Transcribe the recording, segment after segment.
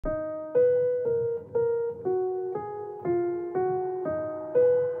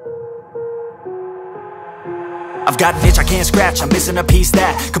I've got an itch I can't scratch, I'm missing a piece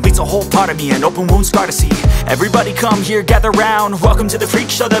that completes a whole part of me, an open wound scar to see. Everybody come here, gather round, welcome to the freak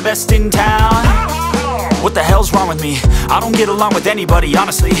show, the best in town. What the hell's wrong with me? I don't get along with anybody,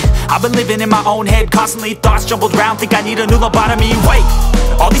 honestly. I've been living in my own head constantly, thoughts jumbled round, think I need a new lobotomy. Wait,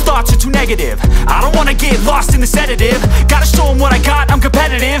 all these thoughts are too negative, I don't wanna get lost in the sedative. Gotta show them what I got, I'm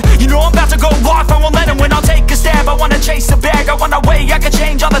competitive. You know I'm about to go off, I won't let them win, I'll take a stab. I wanna chase a bag, I want a way I can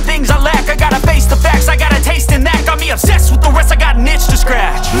change all the things I lack. I gotta face the facts, I got a taste in that. Got me obsessed with the rest, I got an itch to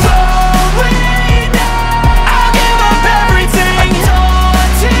scratch. Slowly now, I'll give up everything.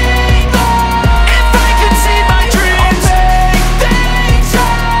 Daunting though, if I could see my dreams, I'll make things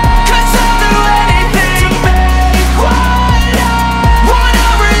right. 'Cause I'll do anything to make what I want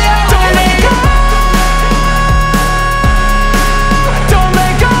a reality. Don't let go, don't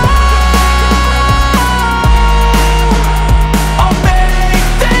let go. I'll make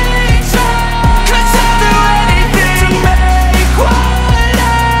things right. 'Cause I'll do anything to make what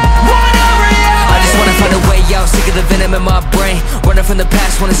I want a reality. I just wanna find a way out, sick of the venom in my brain. Running from the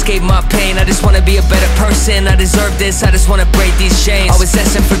past, wanna escape my pain. I just wanna be a better person, I deserve this. I just wanna break these chains. Always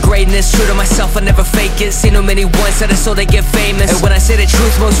asking for greatness, true to myself, I never fake it. Seen too many once that I so they get famous. And when I say the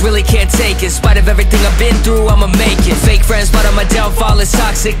truth, most really can't take it. In spite of everything I've been through, I'ma make it. Fake friends, but on my downfall is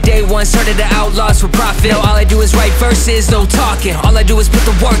toxic. Day one, started to outlaws for profit. Now all I do is write verses, no talking. All I do is put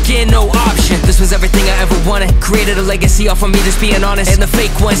the work in, no option. This was everything I ever wanted. Created a legacy off of me, just being honest. And the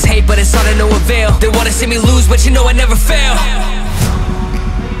fake ones hate, but it's all to no avail. They wanna see me lose, but you know I never fail.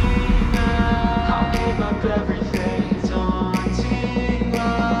 I'll give up everything, daunting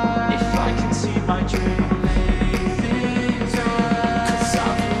life. If I can see my dream, make things right. 'Cause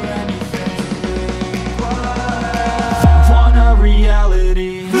I'll do anything to make what I want a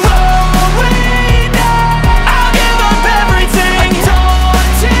reality. Slowly now, I'll give up everything,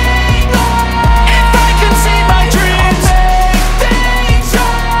 daunting life. If I can see my dreams, I'll make things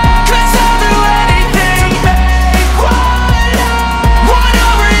right. 'Cause I'll do anything to make what I want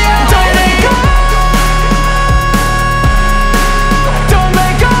a reality. Don't let go, don't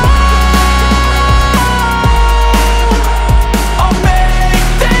let go. I'll make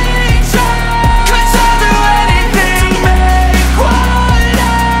things right. 'Cause I'll do anything to make what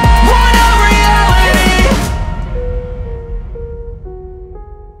I want a reality.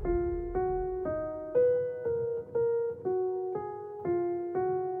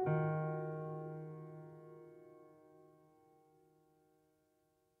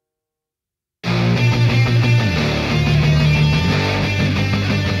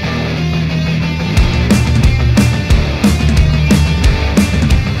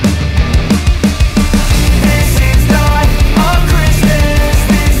 This is not a Christmas,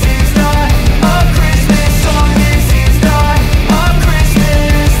 this is not a Christmas song. This is not a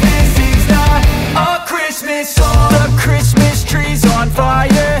Christmas, this is not a Christmas song. The Christmas tree's on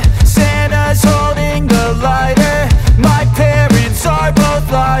fire, Santa's holding the lighter. My parents are both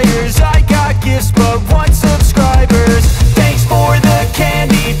liars, I got gifts but one subscribers. Thanks for the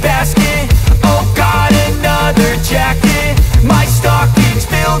candy basket, oh got another jacket. My stocking's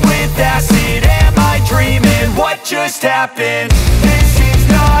filled with acid, am I dreaming? What just happened? This is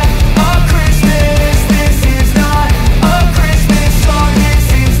not a Christmas, this is not a Christmas song. This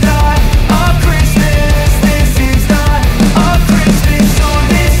is not a Christmas, this is not a Christmas song.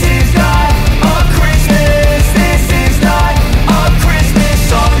 This is not a Christmas, this is not a Christmas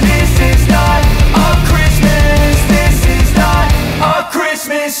song. This is not a Christmas, this is not a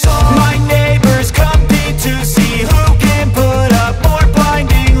Christmas song. My neighbors compete to see who can put up more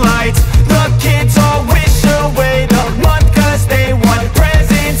blinding lights. The kids all wish away the month 'cause they want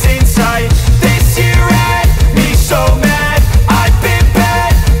presents in sight. This year had me so mad, I've been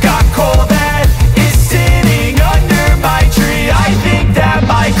bad, got coal that is sitting under my tree. I think that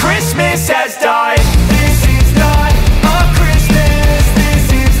my Christmas has died. This is not a Christmas, this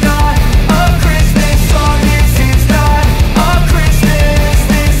is not a Christmas song. This is not a Christmas,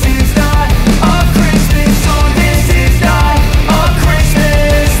 this is not a Christmas song. This is not a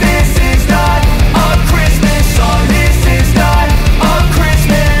Christmas, this is not a Christmas song. This is not a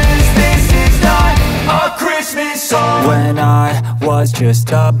Christmas, this is not a Christmas song. When I was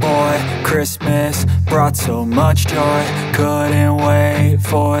just a boy, Christmas brought so much joy. Couldn't wait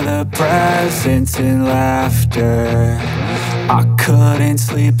for the presents and laughter. I couldn't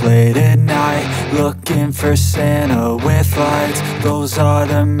sleep late at night, looking for Santa with lights. Those are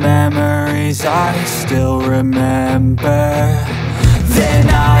the memories I still remember. Then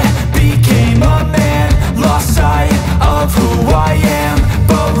I became a man, lost sight of who I am.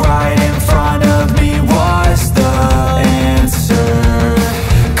 But right in front of me was the answer.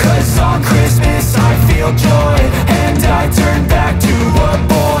 'Cause on Christmas I feel joy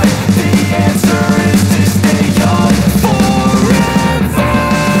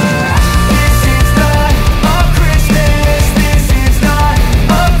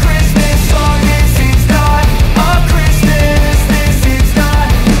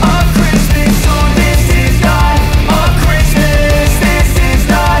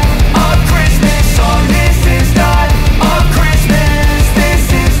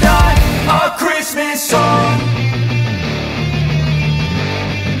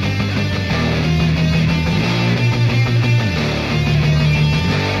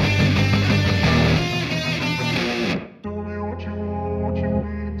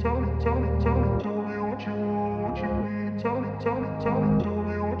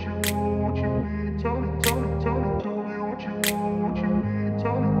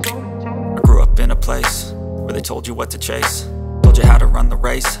been a place where they told you what to chase, told you how to run the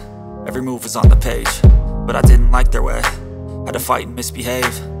race. Every move was on the page, but I didn't like their way. Had to fight and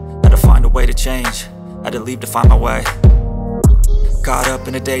misbehave, had to find a way to change, had to leave to find my way. Caught up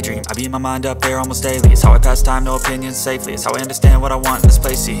in a daydream, I beat my mind up there almost daily. It's how I pass time, no opinions safely. It's how I understand what I want in this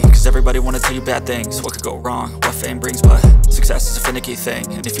place, see. Cause everybody wanna tell you bad things, what could go wrong, what fame brings. But success is a finicky thing,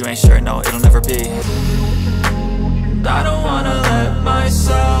 and if you ain't sure, no, it'll never be. I don't wanna let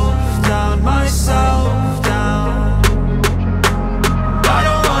myself down, myself down. I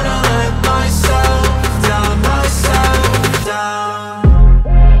don't wanna let myself down, myself down.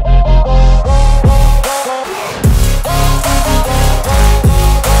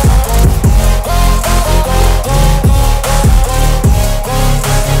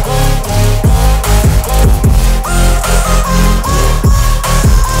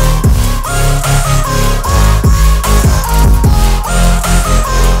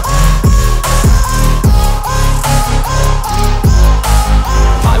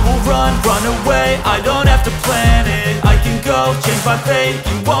 Run away, I don't have to plan it. I can go change my fate,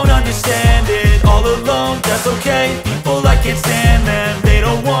 you won't understand it. All alone, that's okay.